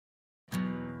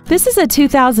This is a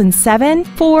 2007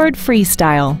 Ford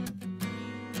Freestyle.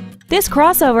 This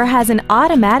crossover has an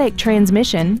automatic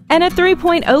transmission and a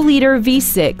 3.0-liter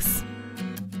V6.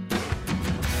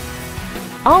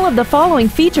 All of the following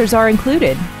features are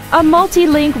included: a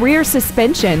multi-link rear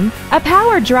suspension, a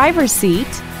power driver's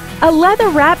seat, a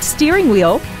leather-wrapped steering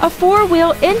wheel, a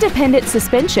four-wheel independent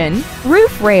suspension,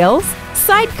 roof rails,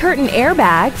 side curtain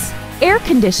airbags, air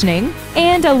conditioning,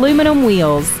 and aluminum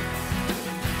wheels.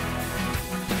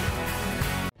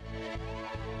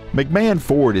 McMahon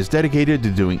Ford is dedicated to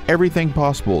doing everything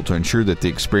possible to ensure that the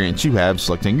experience you have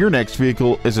selecting your next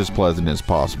vehicle is as pleasant as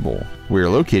possible. We are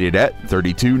located at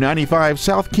 3295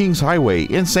 South Kingshighway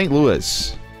in St.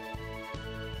 Louis.